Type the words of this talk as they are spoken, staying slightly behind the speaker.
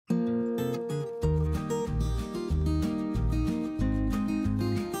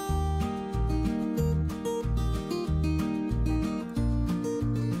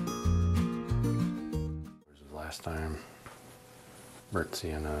last time. Burnt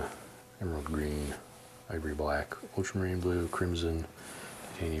sienna, emerald green, ivory black, ultramarine blue, crimson,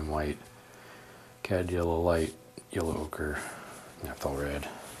 titanium white, cad yellow light, yellow ochre, naphthol red.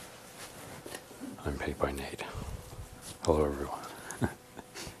 I'm paid by Nate. Hello everyone.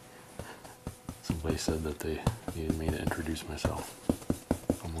 Somebody said that they needed me to introduce myself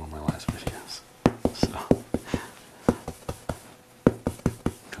on one of my last videos. So,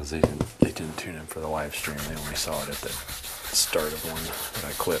 because they didn't tune in for the live stream, they only saw it at the start of one that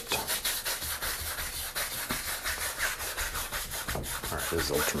I clipped. Alright, this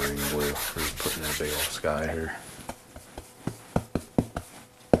is ultramarine blue. We're just putting in a big old sky here.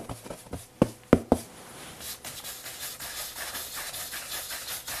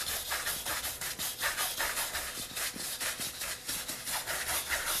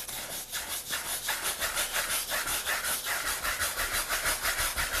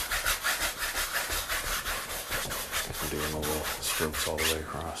 Doing a little strokes all the way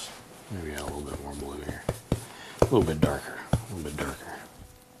across. Maybe a little bit more blue here. A little bit darker. A little bit darker.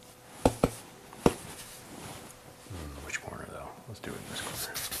 Which corner though? Let's do it in this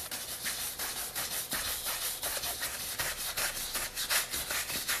corner.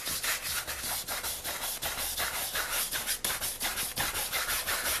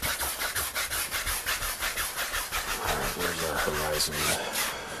 Alright, where's our horizon?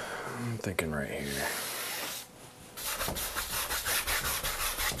 I'm thinking right here.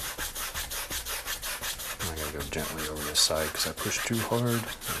 Go gently over this side because I pushed too hard. And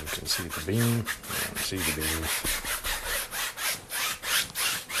you can see the beam. You can see the beam.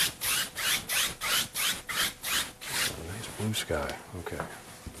 Nice blue sky. Okay.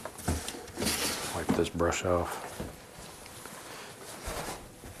 Wipe this brush off.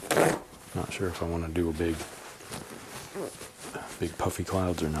 Not sure if I want to do a big puffy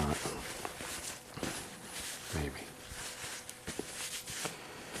clouds or not. Maybe.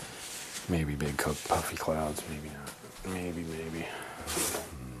 Maybe big puffy clouds, maybe not. Maybe.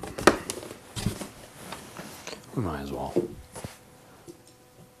 We might as well.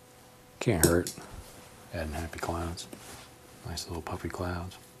 Can't hurt. Adding happy clouds. Nice little puffy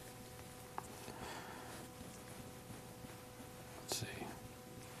clouds. Let's see.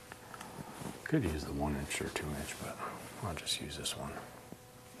 Could use the 1 inch or 2 inch, but I'll just use this one.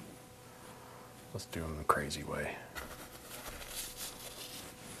 Let's do them the crazy way.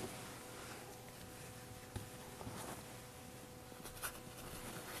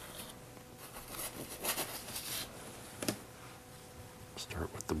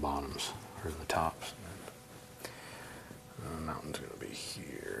 Start with the bottoms, or the tops. The mountain's going to be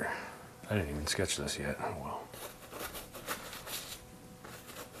here. I didn't even sketch this yet. Oh well.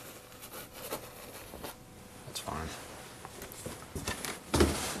 That's fine.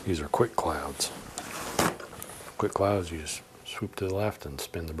 These are quick clouds. Quick clouds, you just swoop to the left and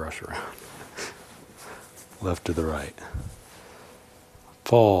spin the brush around. Left to the right.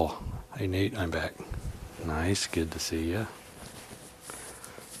 Fall. Hey Nate, I'm back. Nice, good to see ya.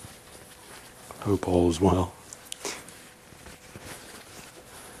 Hope all is well.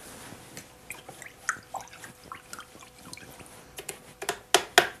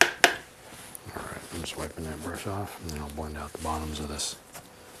 Alright, I'm just wiping that brush off and then I'll blend out the bottoms of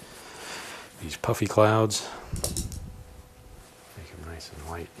these puffy clouds. Make them nice and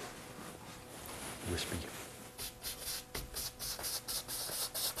light, wispy.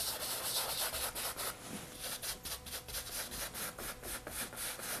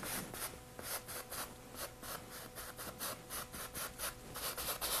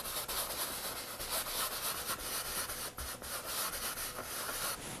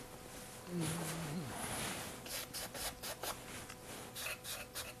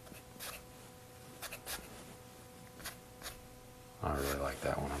 I really like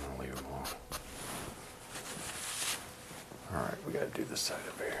that one. I'm going to leave them alone. Alright, we got to do this side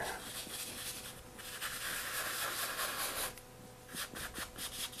over here.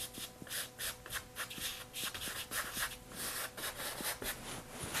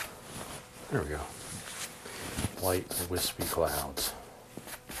 There we go. Light, wispy clouds.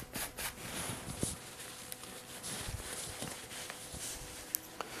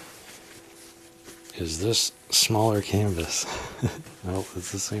 Is this smaller canvas? Nope,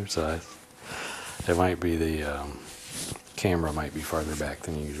 it's the same size. It might be the camera might be farther back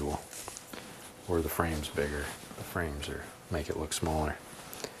than usual, or the frame's bigger. The frames make it look smaller.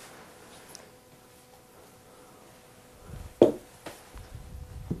 All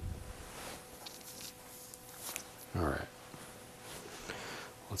right,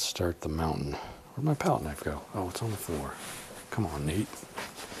 let's start the mountain. Where'd my palette knife go? Oh, it's on the floor. Come on, Nate,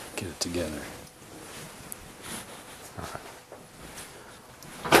 get it together.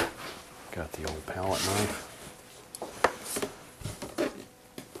 Got the old palette knife.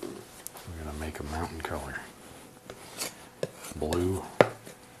 We're gonna make a mountain color. Blue,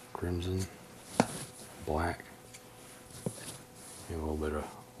 crimson, black, and a little bit of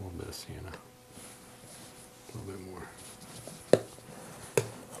sienna. A little bit more.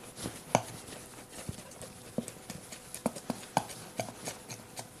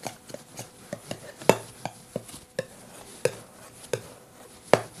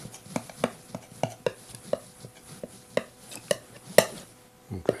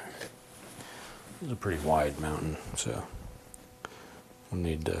 Okay. This is a pretty wide mountain, so we'll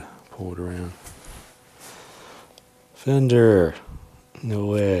need to pull it around. Fender! No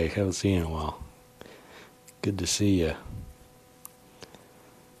way, haven't seen it in a while. Good to see ya.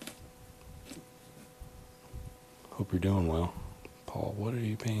 Hope you're doing well. Paul, what are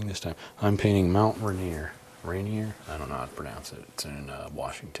you painting this time? I'm painting Mount Rainier. Rainier? I don't know how to pronounce it. It's in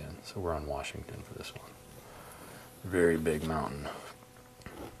Washington, so we're on Washington for this one. Very big mountain.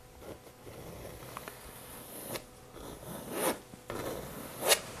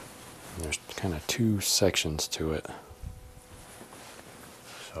 There's kind of two sections to it.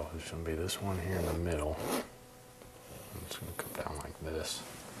 So there's going to be this one here in the middle. It's going to come down like this.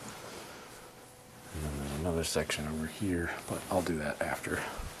 And then there's another section over here, but I'll do that after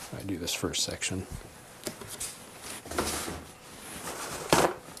I do this first section.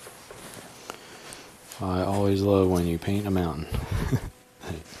 I always love when you paint a mountain.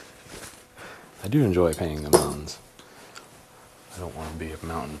 I do enjoy painting the mountains. I don't want to be a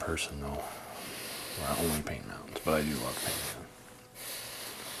mountain person though, where I only paint mountains, but I do love painting them.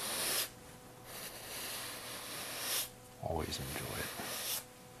 Always enjoy it.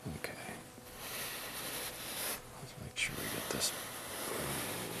 Okay. Let's make sure we get this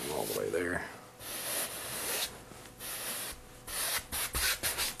all the way there.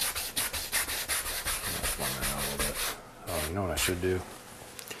 Let's blend that out a little bit. Oh, you know what I should do?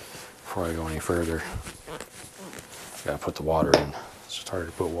 Before I go any further, I gotta put the water in. It's hard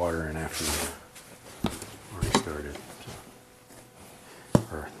to put water in after you've already started. So,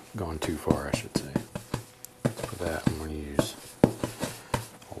 or gone too far, I should say. For that, I'm going to use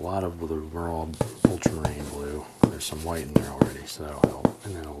a lot of the raw ultramarine blue. There's some white in there already, so that'll help.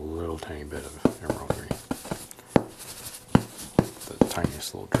 And then a little tiny bit of emerald green. The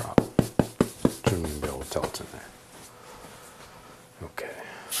tiniest little drop. Shouldn't even be able to tell it's in there. Okay.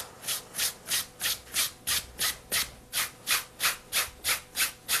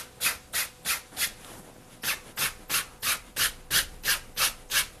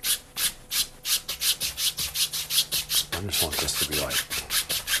 I just want this to be like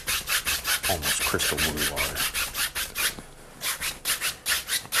almost crystal blue water.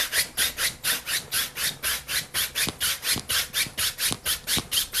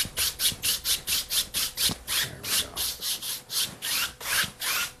 There we go.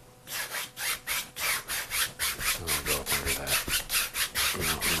 I'll go up under that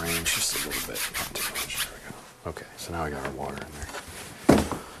mountain range just a little bit, not too much. There we go. Okay, so now we got our water in there.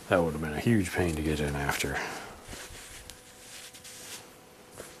 That would have been a huge pain to get in after.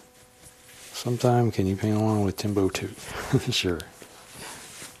 Sometime can you paint along with Timbo Took? Sure.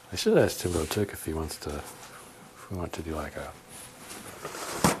 I should ask Timbo Took if he wants to, if we want to do like a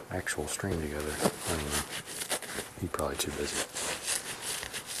actual stream together. I mean, he's probably too busy.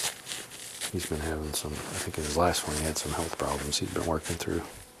 He's been having some, I think in his last one he had some health problems he's been working through.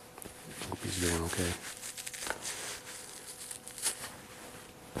 Hope he's doing okay.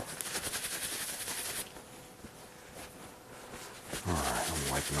 Alright,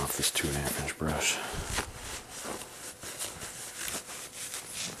 I'm wiping off this 2.5 inch brush.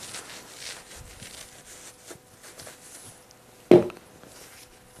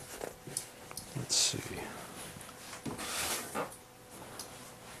 Let's see.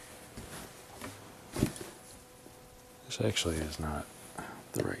 This actually is not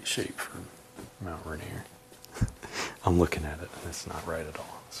the right shape for Mount Rainier. I'm looking at it and it's not right at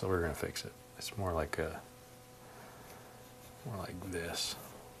all. So we're going to fix it. It's more like this.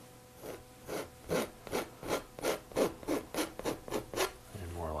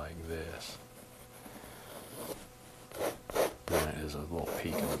 And more like this. And it is a little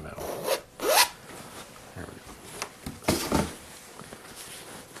peak in the middle. There we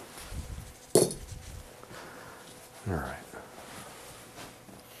go. All right.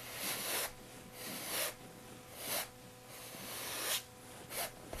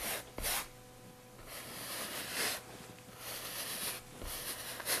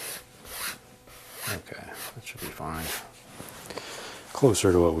 Okay, that should be fine.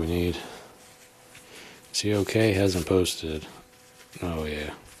 Closer to what we need. See, okay, hasn't posted. Oh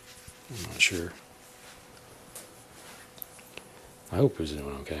yeah. I'm not sure. I hope he's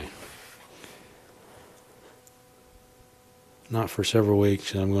doing okay. Not for several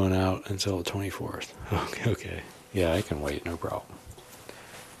weeks, and I'm going out until the 24th. Okay. Yeah, I can wait, no problem.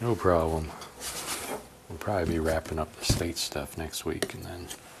 No problem. We'll probably be wrapping up the state stuff next week, and then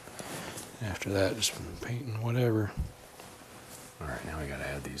after that, just painting whatever. Alright, now we gotta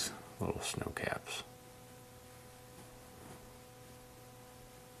add these little snow caps.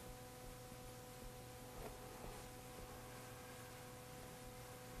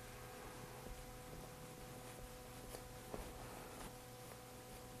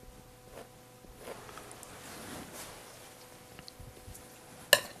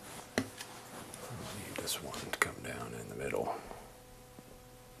 This one to come down in the middle.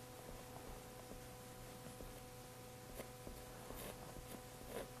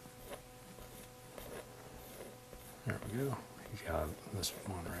 There we go. You got this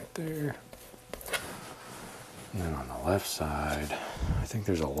one right there. And then on the left side, I think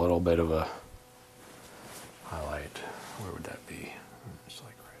there's a little bit of a highlight. Where would that be? It's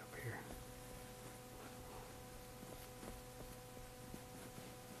like right up here.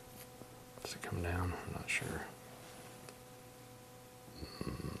 Does it come down? I'm not sure.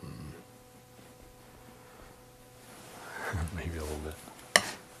 Maybe a little bit.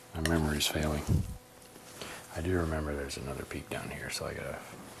 My memory's failing. I do remember there's another peak down here, so I gotta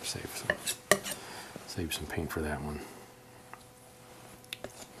save some paint for that one.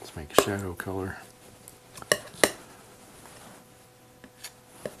 Let's make a shadow color.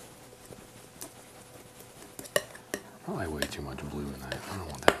 Probably way too much blue in that. I don't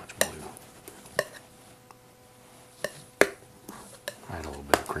want that much blue. Add a little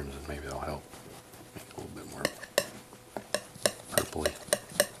bit of crimson, maybe that'll help. Make it a little bit more purpley.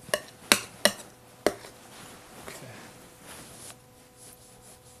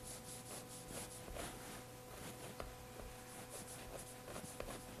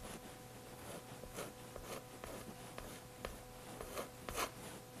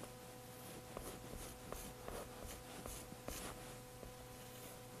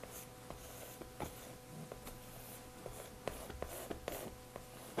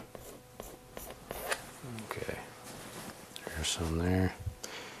 Okay, there's some there.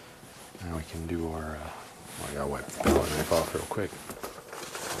 Now we can do our, well, I gotta wipe the palette knife off real quick.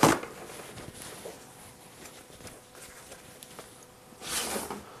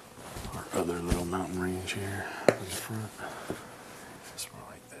 Our other little mountain range here in the front. It's more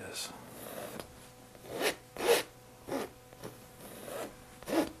like this.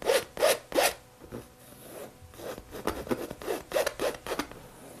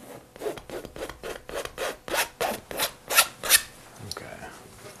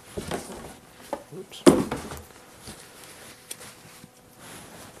 Oops.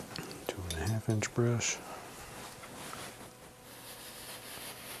 2.5-inch brush.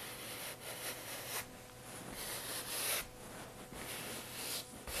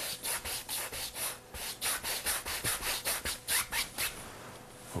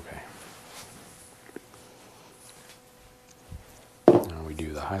 Okay. Now we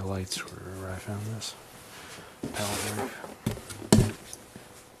do the highlights where I found this palette knife.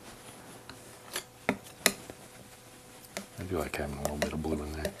 I do like having a little bit of blue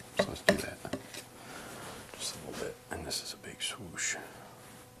in there, so let's do that. Just a little bit, and this is a big swoosh.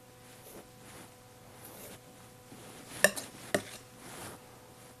 Make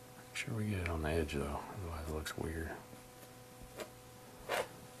sure we get it on the edge though, otherwise it looks weird.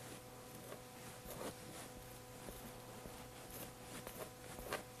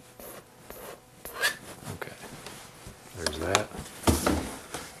 Okay, there's that.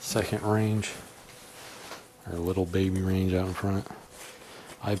 Second range. Our little baby range out in front.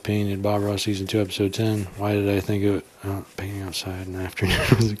 I painted Bob Ross Season 2, Episode 10. Why did I think of painting outside in the afternoon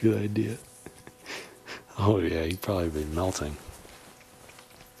was a good idea? Oh yeah, you'd probably be melting.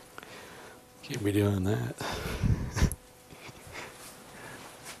 Can't be doing that.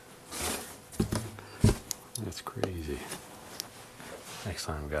 That's crazy. Next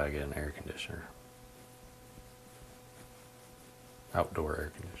time we gotta get an air conditioner. Outdoor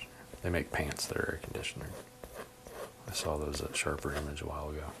air conditioner. They make pants that are air conditioner. I saw those at Sharper Image a while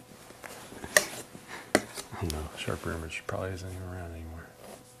ago. No, Sharper Image probably isn't even around anymore.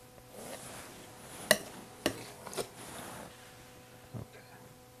 Okay.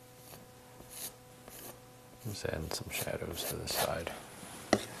 Just adding some shadows to the side.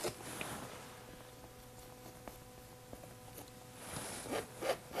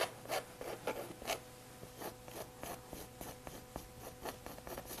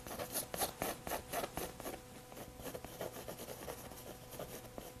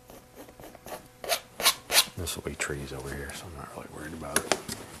 This will be trees over here, so I'm not really worried about it.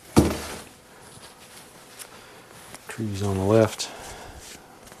 Trees on the left,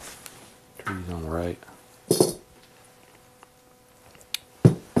 trees on the right.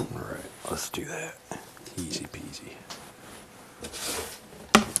 Alright, let's do that. Easy peasy.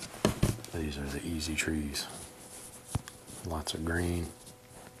 These are the easy trees. Lots of green,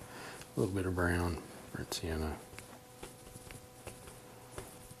 a little bit of brown, burnt sienna,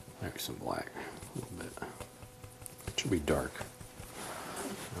 maybe some black, a little bit. It should be dark.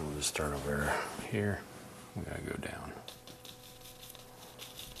 And we'll just start over here. We gotta go down.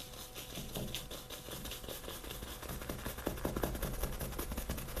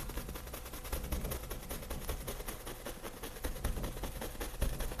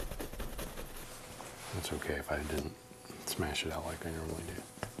 It's okay if I didn't smash it out like I normally do.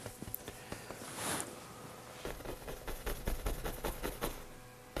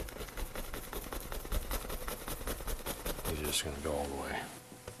 You're just going to go all the way.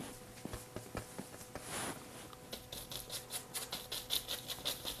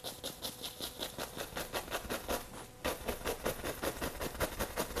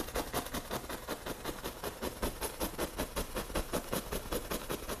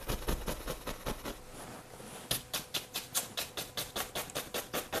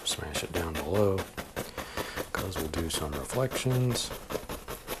 Smash it down below because we'll do some reflections.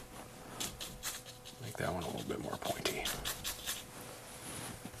 Make that one a little bit more pointy.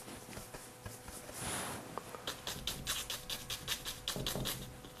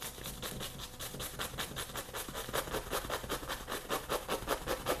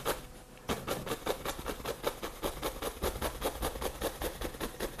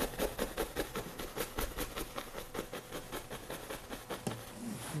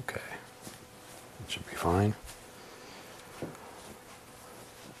 Okay, that should be fine.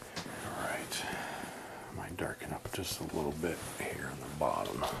 All right, I might darken up just a little bit here on the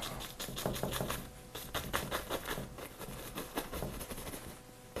bottom.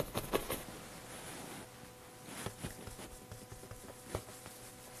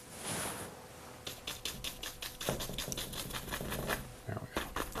 There we go.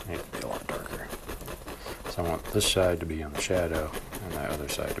 Need to be a lot darker. So I want this side to be on the shadow and that other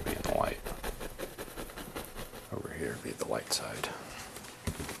side to be in the light. Over here be the light side.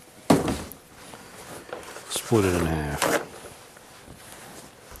 Split it in half.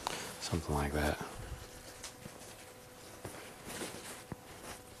 Something like that.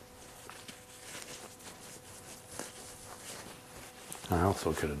 I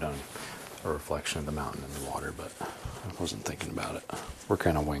also could have done a reflection of the mountain in the water, but I wasn't thinking about it. We're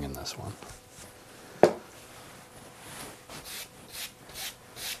kind of winging this one.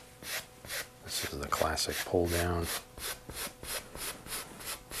 This is the classic pull down.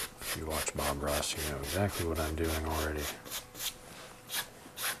 If you watch Bob Ross, you know exactly what I'm doing already.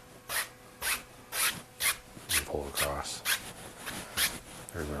 And pull across.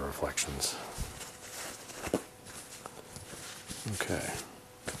 There's our reflections. Okay.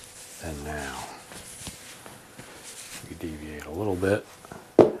 And now we deviate a little bit,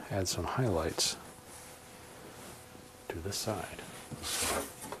 add some highlights to this side. So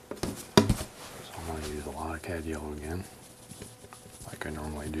I'm going to use a lot of cad yellow again, like I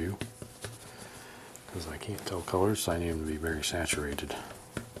normally do, because I can't tell colors, so I need them to be very saturated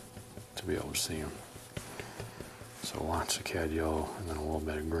to be able to see them. So lots of cad yellow and then a little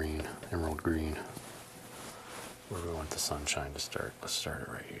bit of green, emerald green. Where do we want the sunshine to start? Let's start it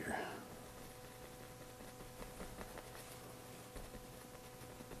right here.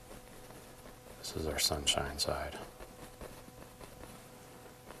 This is our sunshine side.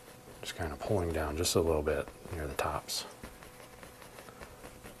 Just kind of pulling down just a little bit near the tops.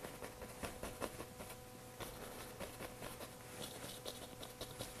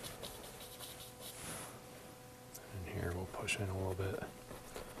 And here we'll push in a little bit.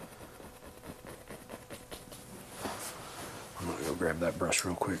 I'm going to go grab that brush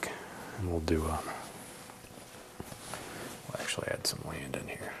real quick and we'll do we'll actually add some land in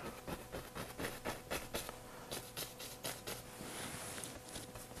here.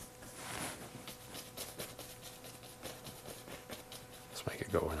 Let's make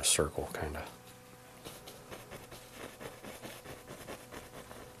it go in a circle, kind of.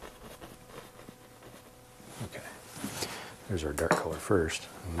 Okay, there's our dark color first,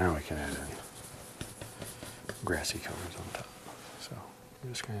 and now we can add in grassy colors on top. So I'm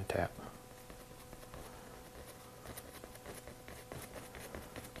just going to tap.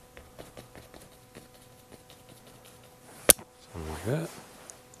 Something like that.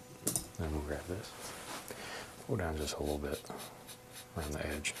 Then we'll grab this. Go down just a little bit around the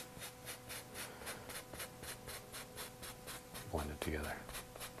edge. together.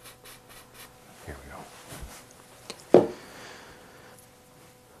 Here we go.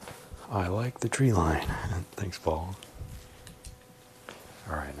 I like the tree line. Thanks, Paul.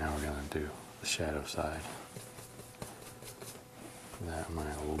 Alright, now we're going to do the shadow side. For that, I might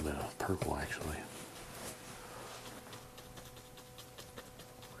have a little bit of purple actually.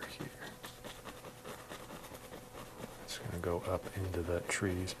 Over here. It's going to go up into that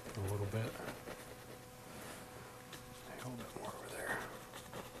trees a little bit. A little bit more over there.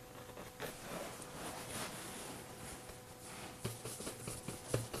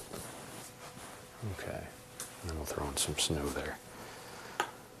 Okay, and then we'll throw in some snow there.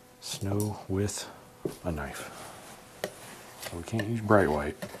 Snow with a knife. So we can't use bright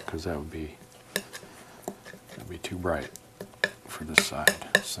white because that'd be too bright for this side.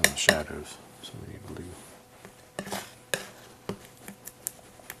 Some of the shadows. So we need blue.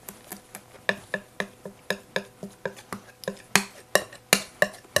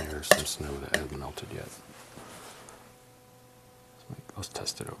 There's some snow that hasn't melted yet. Let's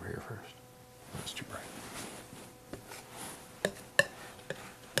test it over here first. That's too bright.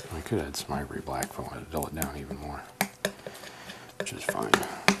 I could add some ivory black if I wanted to dull it down even more, which is fine.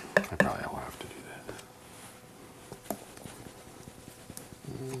 I probably will have to do that.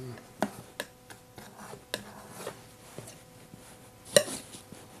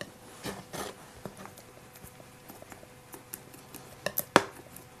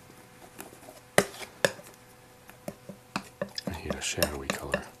 I need a shadowy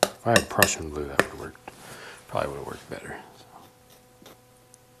color. If I had Prussian blue, that would have worked. Probably would have worked better.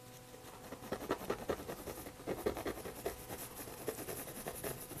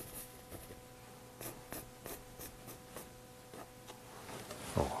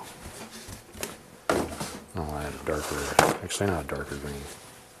 I'll add a darker, actually not a darker green.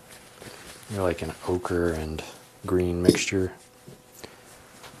 You're like an ochre and green mixture.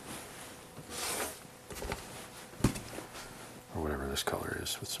 Or whatever this color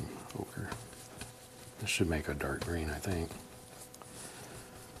is with some ochre. This should make a dark green, I think.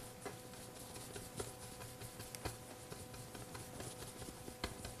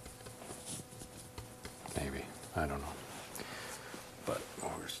 Maybe, I don't know. But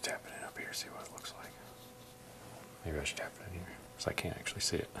we're just tapping it up here, see what it looks like. Maybe I should tap it in here, because I can't actually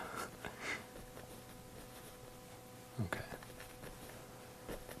see it. Okay.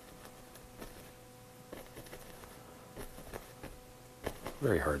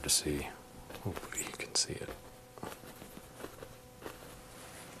 Very hard to see. Hopefully you can see it.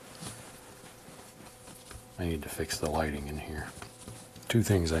 I need to fix the lighting in here. Two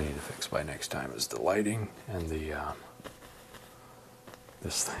things I need to fix by next time is the lighting and the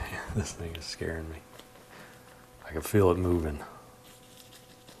this thing. This thing is scaring me. I can feel it moving.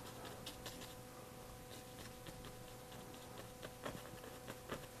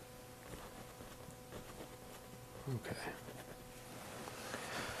 Okay.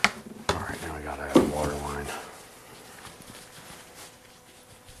 Alright, now I gotta add a water line.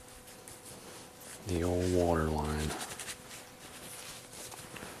 The old water line.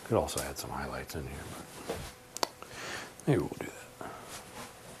 Could also add some highlights in here, but maybe we'll do that.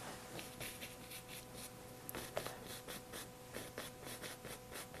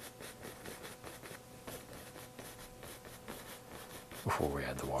 Before we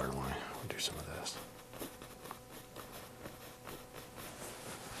add the water line, we'll do some of this.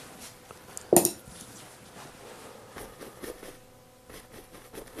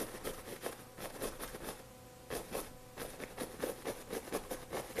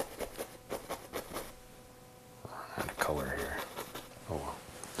 Add a color here. Oh well.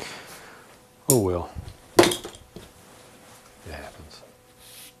 Oh well. It happens.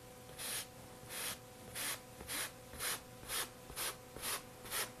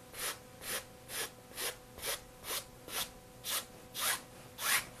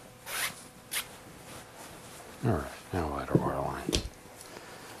 Alright, now we'll add our water line.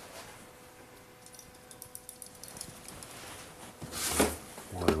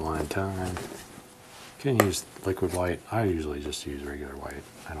 Water line time. You can use liquid white. I usually just use regular white.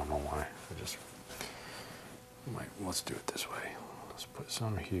 I don't know why. Let's do it this way. Let's put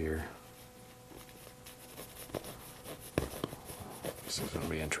some here. This is going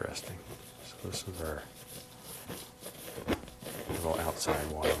to be interesting. So this is our little outside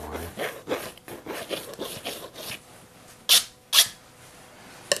water line.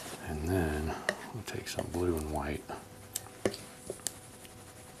 And then we'll take some blue and white.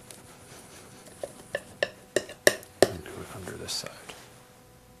 And do it under this side.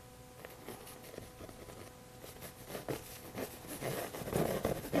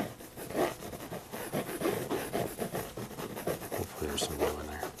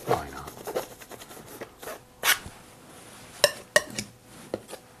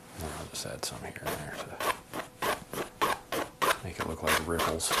 just add some here and there to make it look like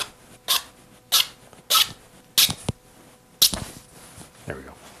ripples. There we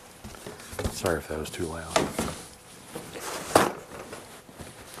go. Sorry if that was too loud.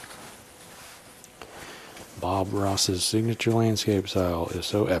 Bob Ross's signature landscape style is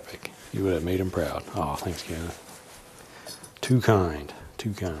so epic. You would have made him proud. Oh, thanks, Kenneth. Too kind.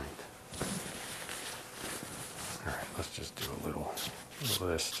 Too kind. All right, let's just do a little of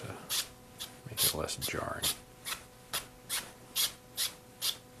this to make it less jarring.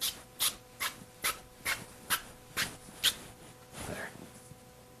 There.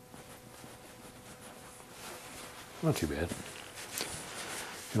 Not too bad.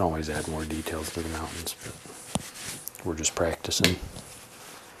 You can always add more details to the mountains, but we're just practicing.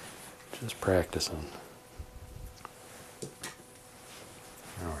 Just practicing.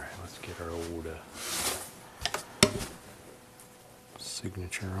 All right, let's get our old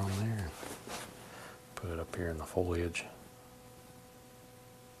signature on there. Put it up here in the foliage.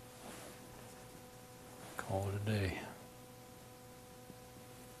 Call it a day.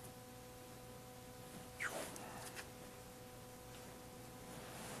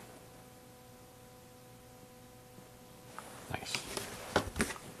 Nice.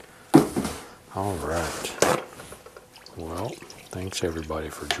 All right. Well, thanks everybody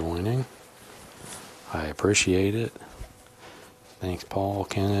for joining. I appreciate it. Thanks Paul,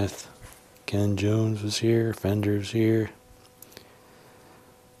 Kenneth, Ken Jones was here, Fender's here.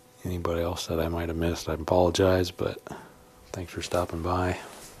 Anybody else that I might have missed, I apologize, but thanks for stopping by.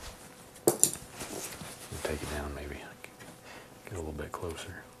 Take it down maybe. Get a little bit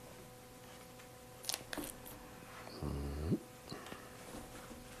closer.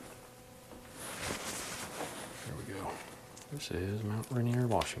 There we go. This is Mount Rainier,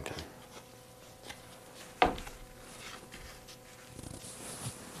 Washington.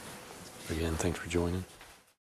 Again, thanks for joining.